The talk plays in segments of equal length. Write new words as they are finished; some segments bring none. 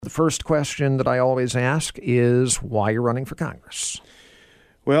first question that I always ask is why you're running for Congress.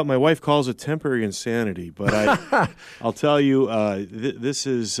 Well, my wife calls it temporary insanity, but I'll tell you, this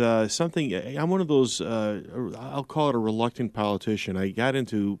is something. I'm one of those. I'll call it a reluctant politician. I got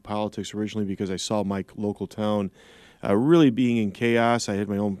into politics originally because I saw my local town really being in chaos. I had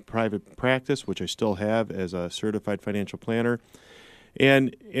my own private practice, which I still have as a certified financial planner,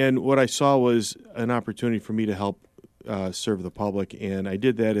 and what I saw was an opportunity for me to help serve the public, and I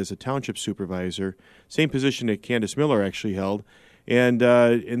did that as a township supervisor, same position that Candice Miller actually held. And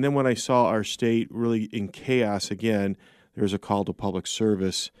then when I saw our state really in chaos again, there was a call to public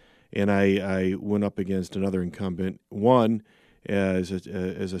service, and I went up against another incumbent, won as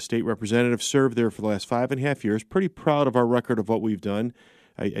a state representative, served there for the last 5.5 years. Pretty proud of our record of what we've done.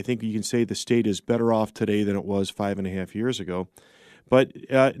 I think you can say the state is better off today than it was 5.5 years ago. But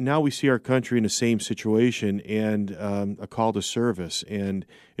now we see our country in the same situation and a call to service, and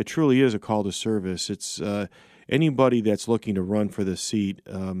it truly is a call to service. It's anybody that's looking to run for the seat,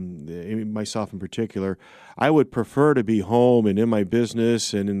 myself in particular, I would prefer to be home and in my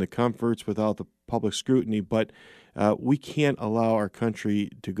business and in the comforts without the public scrutiny, but we can't allow our country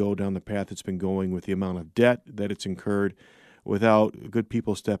to go down the path it's been going with the amount of debt that it's incurred without good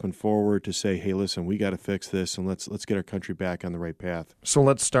people stepping forward to say, hey, listen, we got to fix this and let's get our country back on the right path. So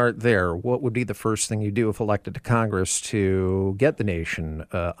let's start there. What would be the first thing you do if elected to Congress to get the nation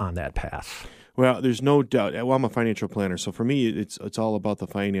on that path? Well, there's no doubt. Well, I'm a financial planner, so for me, it's all about the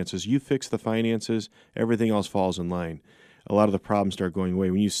finances. You fix the finances, everything else falls in line. A lot of the problems start going away.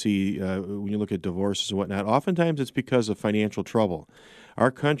 When you look at divorces and whatnot, oftentimes it's because of financial trouble.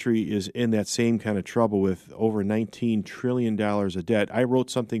 Our country is in that same kind of trouble with over $19 trillion of debt. I wrote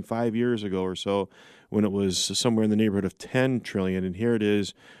something 5 years ago or so when it was somewhere in the neighborhood of $10 trillion, and here it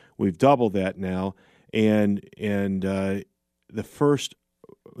is. We've doubled that now, and the first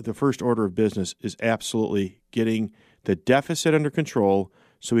order of business is absolutely getting the deficit under control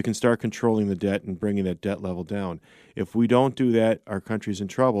so we can start controlling the debt and bringing that debt level down. If we don't do that, our country's in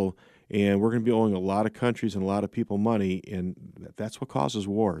trouble, and we're going to be owing a lot of countries and a lot of people money, and that's what causes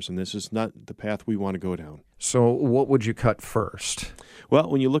wars, and this is not the path we want to go down. So what would you cut first? Well,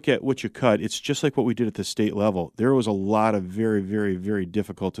 when you look at what you cut, it's just like what we did at the state level. There was a lot of very, very, very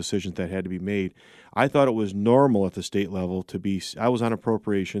difficult decisions that had to be made. I thought it was normal at the state level I was on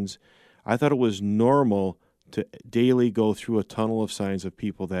appropriations. I thought it was normal to daily go through a tunnel of signs of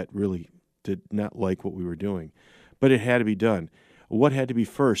people that really did not like what we were doing. But it had to be done. What had to be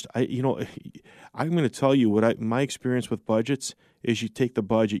first? I'm going to tell you my experience with budgets is you take the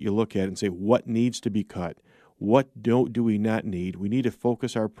budget, you look at it and say, what needs to be cut? What do we not need? We need to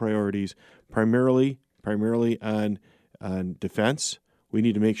focus our priorities primarily on defense. We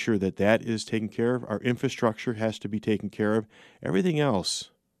need to make sure that is taken care of. Our infrastructure has to be taken care of. Everything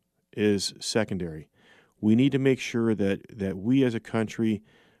else is secondary. We need to make sure that we as a country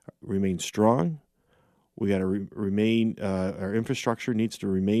remain strong. We got to remain. Our infrastructure needs to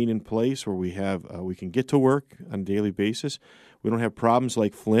remain in place where we can get to work on a daily basis. We don't have problems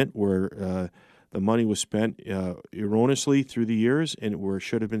like Flint where the money was spent erroneously through the years and where it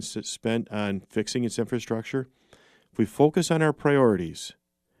should have been spent on fixing its infrastructure. If we focus on our priorities,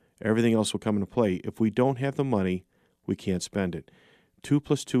 everything else will come into play. If we don't have the money, we can't spend it. 2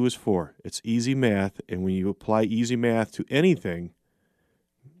 + 2 is 4. It's easy math, and when you apply easy math to anything,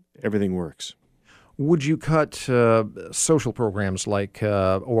 everything works. Would you cut social programs like,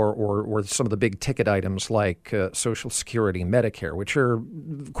 or some of the big ticket items like Social Security, Medicare, which are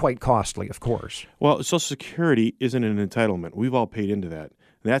quite costly, of course? Well, Social Security isn't an entitlement. We've all paid into that.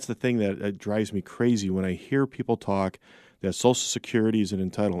 And that's the thing that drives me crazy when I hear people talk that Social Security is an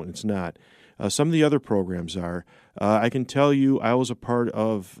entitlement. It's not. Some of the other programs are. I can tell you I was a part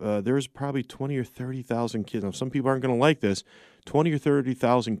of, there's probably 20 or 30,000 kids. Now, some people aren't going to like this, 20 or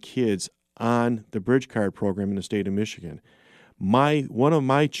 30,000 kids on the Bridge Card program in the state of Michigan. One of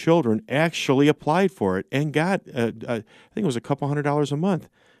my children actually applied for it and got, I think it was a couple $100 a month.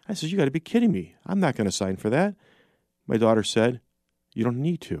 I said, you got to be kidding me. I'm not going to sign for that. My daughter said, you don't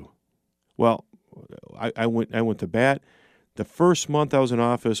need to. Well, I went to bat. The first month I was in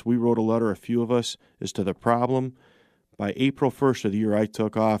office, we wrote a letter, a few of us, as to the problem. By April 1st of the year I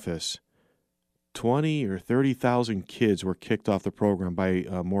took office, 20 or 30,000 kids were kicked off the program by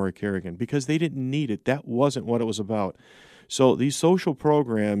Maura Kerrigan because they didn't need it. That wasn't what it was about. So these social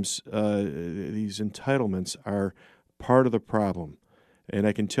programs, these entitlements are part of the problem. And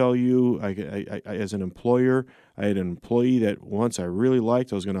I can tell you, I as an employer, I had an employee that once I really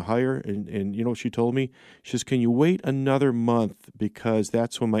liked, I was going to hire, and you know what she told me? She says, can you wait another month because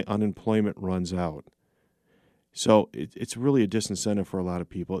that's when my unemployment runs out? So it's really a disincentive for a lot of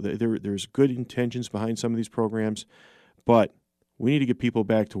people. There's good intentions behind some of these programs, but we need to get people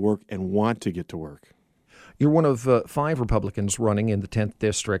back to work and want to get to work. You're one of 5 Republicans running in the 10th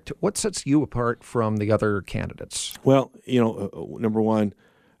District. What sets you apart from the other candidates? Well, number one,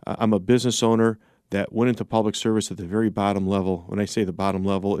 I'm a business owner that went into public service at the very bottom level. When I say the bottom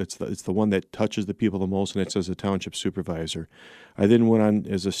level, it's the one that touches the people the most, and it's as a township supervisor. I then went on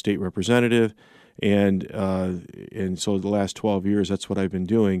as a state representative, and so the last 12 years, that's what I've been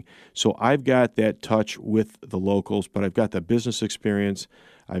doing. So I've got that touch with the locals, but I've got the business experience.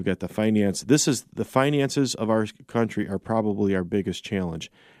 I've got the finance. The finances of our country are probably our biggest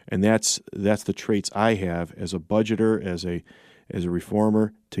challenge, and that's the traits I have as a budgeter, as a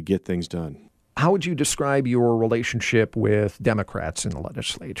reformer, to get things done. How would you describe your relationship with Democrats in the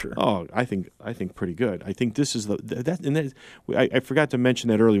legislature? Oh, I think pretty good. I think this is I forgot to mention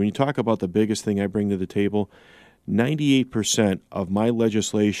that earlier. When you talk about the biggest thing I bring to the table, 98% of my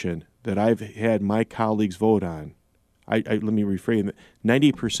legislation that I've had my colleagues vote on, let me reframe it.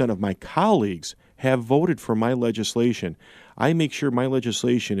 98% of my colleagues have voted for my legislation. I make sure my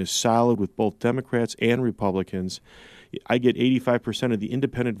legislation is solid with both Democrats and Republicans. I get 85% of the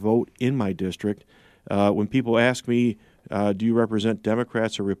independent vote in my district. When people ask me, do you represent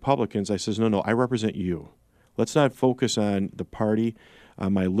Democrats or Republicans, I says, no, I represent you. Let's not focus on the party,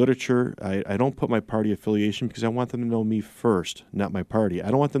 on my literature. I don't put my party affiliation because I want them to know me first, not my party. I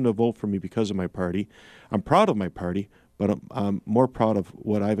don't want them to vote for me because of my party. I'm proud of my party, but I'm more proud of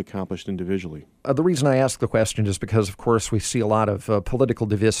what I've accomplished individually. The reason I ask the question is because, of course, we see a lot of political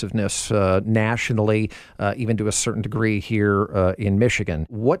divisiveness nationally, even to a certain degree here in Michigan.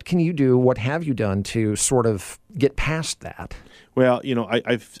 What can you do, what have you done to sort of get past that? Well,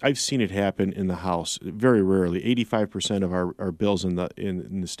 I've seen it happen in the House very rarely. 85% of our bills in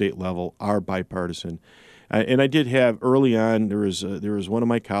the state level are bipartisan. And I did have early on, there was one of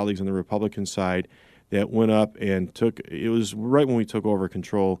my colleagues on the Republican side that went up and it was right when we took over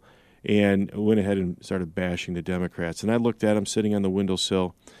control, and went ahead and started bashing the Democrats. And I looked at him sitting on the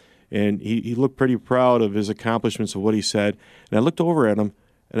windowsill, and he looked pretty proud of his accomplishments of what he said. And I looked over at him,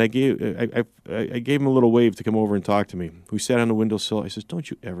 and I gave him a little wave to come over and talk to me. We sat on the windowsill. I says,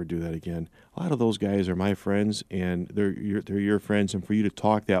 don't you ever do that again. A lot of those guys are my friends, and they're your friends, and for you to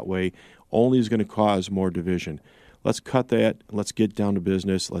talk that way only is going to cause more division. Let's cut that. Let's get down to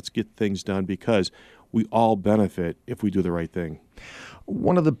business. Let's get things done, because we all benefit if we do the right thing.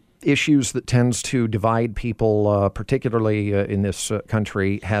 One of the issues that tends to divide people, particularly in this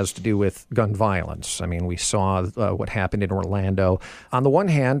country, has to do with gun violence. I mean, we saw what happened in Orlando. On the one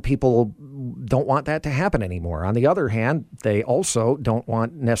hand, people don't want that to happen anymore. On the other hand, they also don't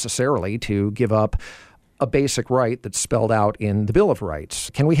want necessarily to give up a basic right that's spelled out in the Bill of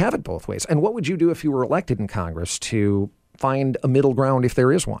Rights. Can we have it both ways? And what would you do if you were elected in Congress to find a middle ground if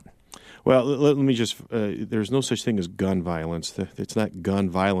there is one? Well, let me just, there's no such thing as gun violence. It's not gun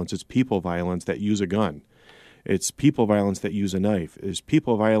violence. It's people violence that use a gun. It's people violence that use a knife. It's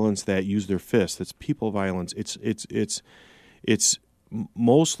people violence that use their fists. It's people violence. It's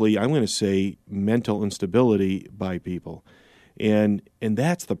mostly, I'm going to say, mental instability by people. And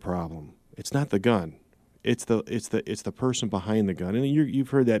that's the problem. It's not the gun. It's the person behind the gun. And you've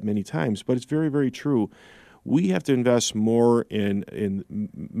heard that many times, but it's very, very true. We have to invest more in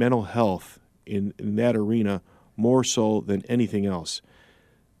mental health in that arena, more so than anything else.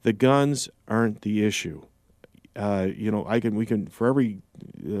 The guns aren't the issue. We can for every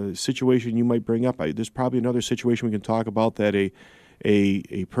situation you might bring up, there's probably another situation we can talk about that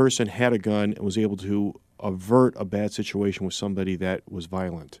a person had a gun and was able to avert a bad situation with somebody that was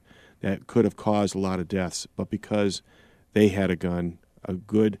violent, that could have caused a lot of deaths, but because they had a gun, a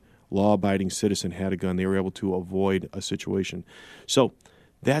good law-abiding citizen had a gun, they were able to avoid a situation. So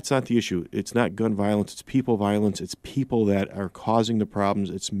that's not the issue. It's not gun violence. It's people violence. It's people that are causing the problems.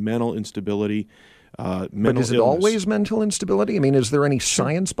 It's mental instability, mental But is it illness. always mental instability? I mean, is there any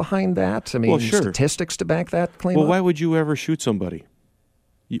science behind that? I mean, Well, sure. statistics to back that claim Well, up? why would you ever shoot somebody?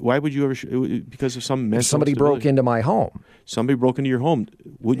 Why would you ever shoot? Because of some mental If somebody instability. broke into my home. Somebody broke into your home.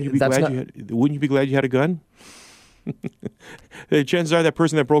 Wouldn't you be That's glad you had a gun? Chances are that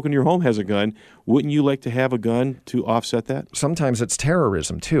person that broke into your home has a gun. Wouldn't you like to have a gun to offset that? Sometimes it's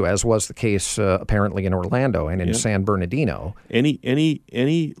terrorism, too, as was the case apparently in Orlando and in San Bernardino.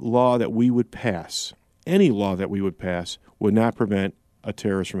 Any law that we would pass, would not prevent a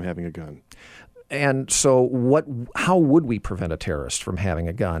terrorist from having a gun. And so how would we prevent a terrorist from having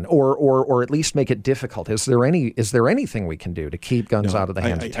a gun or at least make it difficult? Is there anything we can do to keep guns out of the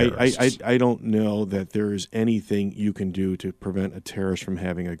hands of terrorists? I don't know that there is anything you can do to prevent a terrorist from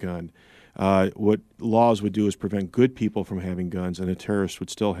having a gun. what laws would do is prevent good people from having guns, and the terrorists would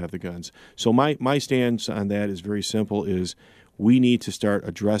still have the guns. So my stance on that is very simple, is we need to start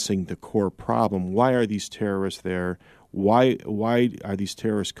addressing the core problem. Why are these terrorists there? Why are these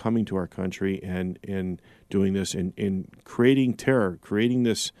terrorists coming to our country and doing this and creating terror, creating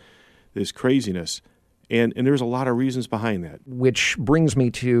this craziness? And there's a lot of reasons behind that. Which brings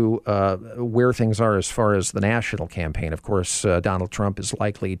me to where things are as far as the national campaign. Of course, Donald Trump is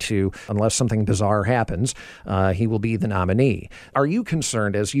likely to, unless something bizarre happens, he will be the nominee. Are you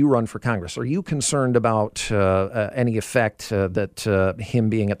concerned, as you run for Congress, are you concerned about any effect that him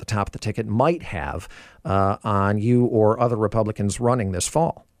being at the top of the ticket might have on you or other Republicans running this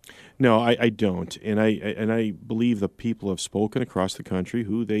fall? No, I don't. And I believe the people have spoken across the country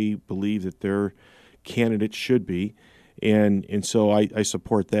who they believe that their candidate should be, and so I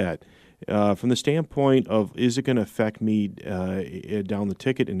support that. From the standpoint of, is it going to affect me down the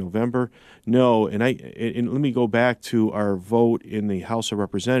ticket in November? No, and let me go back to our vote in the House of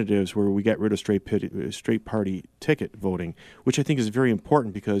Representatives where we got rid of straight party ticket voting, which I think is very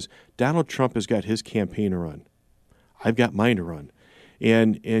important because Donald Trump has got his campaign to run. I've got mine to run.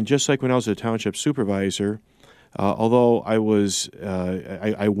 And just like when I was a township supervisor, although I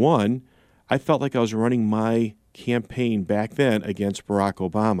won, I felt like I was running my campaign back then against Barack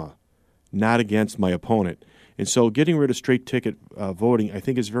Obama, not against my opponent. And so getting rid of straight ticket voting, I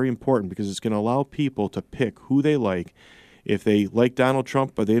think, is very important because it's going to allow people to pick who they like. If they like Donald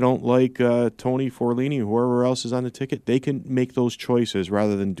Trump but they don't like Tony Forlini or whoever else is on the ticket, they can make those choices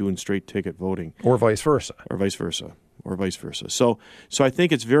rather than doing straight ticket voting. Or vice versa. So I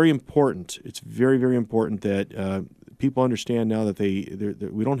think it's very important. It's very, very important that people understand now that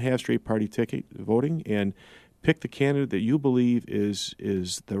we don't have straight party ticket voting, and pick the candidate that you believe is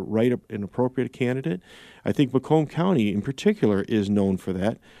the right and appropriate candidate. I think Macomb County in particular is known for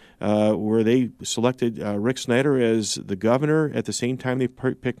that, where they selected Rick Snyder as the governor at the same time they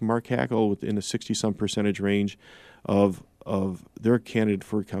picked Mark Hackel within the 60-some percentage range of their candidate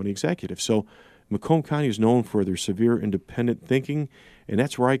for county executive. So Macomb County is known for their severe independent thinking, and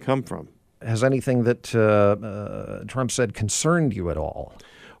that's where I come from. Has anything that Trump said concerned you at all,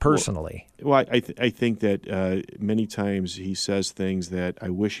 personally? Well, I think that many times he says things that I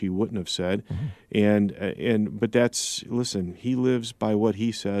wish he wouldn't have said, but that's, listen, he lives by what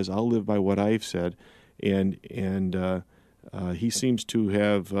he says. I'll live by what I've said, and he seems to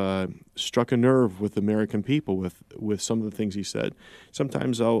have struck a nerve with the American people with some of the things he said.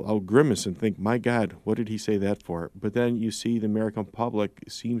 Sometimes I'll grimace and think, my God, what did he say that for? But then you see the American public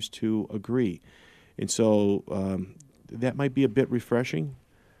seems to agree. And so that might be a bit refreshing,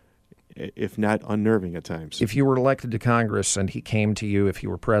 if not unnerving at times. If you were elected to Congress and he came to you, if you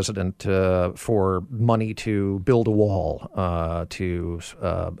were president, for money to build a wall to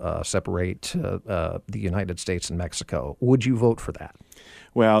separate the United States and Mexico, would you vote for that?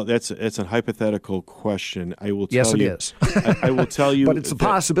 Well, it's a hypothetical question. I will tell yes, you. Yes, it is. I will tell you. But it's a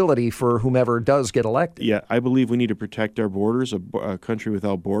possibility for whomever does get elected. Yeah, I believe we need to protect our borders. A country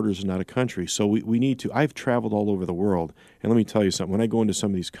without borders is not a country. So we need to. I've traveled all over the world, and let me tell you something. When I go into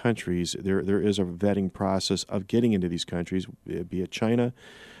some of these countries, there is a vetting process of getting into these countries, be it China.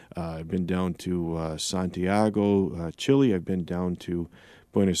 I've been down to Santiago, Chile. I've been down to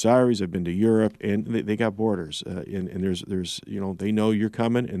Buenos Aires. I've been to Europe, and they got borders, and there's they know you're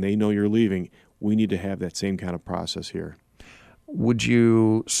coming and they know you're leaving. We need to have that same kind of process here. Would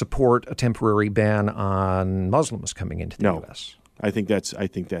you support a temporary ban on Muslims coming into the U.S.? I think that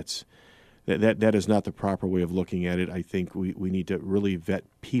is not the proper way of looking at it. I think we need to really vet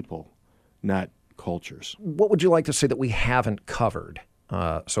people, not cultures. What would you like to say that we haven't covered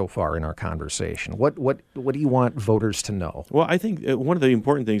so far in our conversation? What do you want voters to know? Well, I think one of the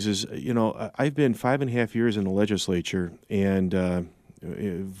important things is, I've been 5.5 years in the legislature and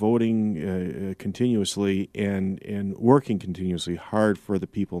voting continuously and working continuously hard for the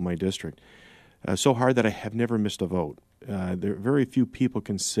people in my district. So hard that I have never missed a vote. There very few people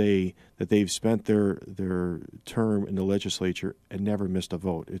can say that they've spent their term in the legislature and never missed a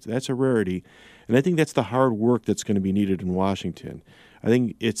vote. That's a rarity, and I think that's the hard work that's going to be needed in Washington. I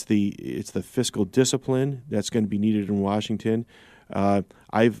think it's the fiscal discipline that's going to be needed in Washington.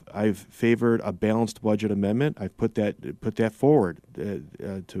 I've favored a balanced budget amendment. I've put that forward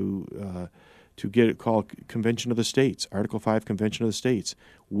to get it called Convention of the States, Article 5 Convention of the States.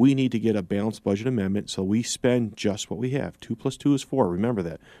 We need to get a balanced budget amendment so we spend just what we have. 2 + 2 is 4. Remember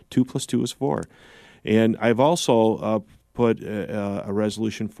that. 2 + 2 is 4. And I've also put a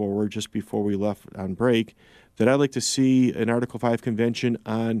resolution forward just before we left on break that I'd like to see an Article 5 convention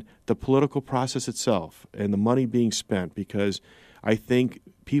on the political process itself and the money being spent, because I think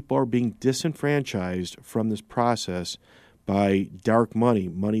people are being disenfranchised from this process by dark money,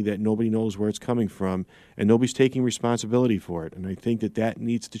 money that nobody knows where it's coming from, and nobody's taking responsibility for it. And I think that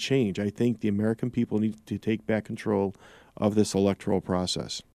needs to change. I think the American people need to take back control of this electoral process.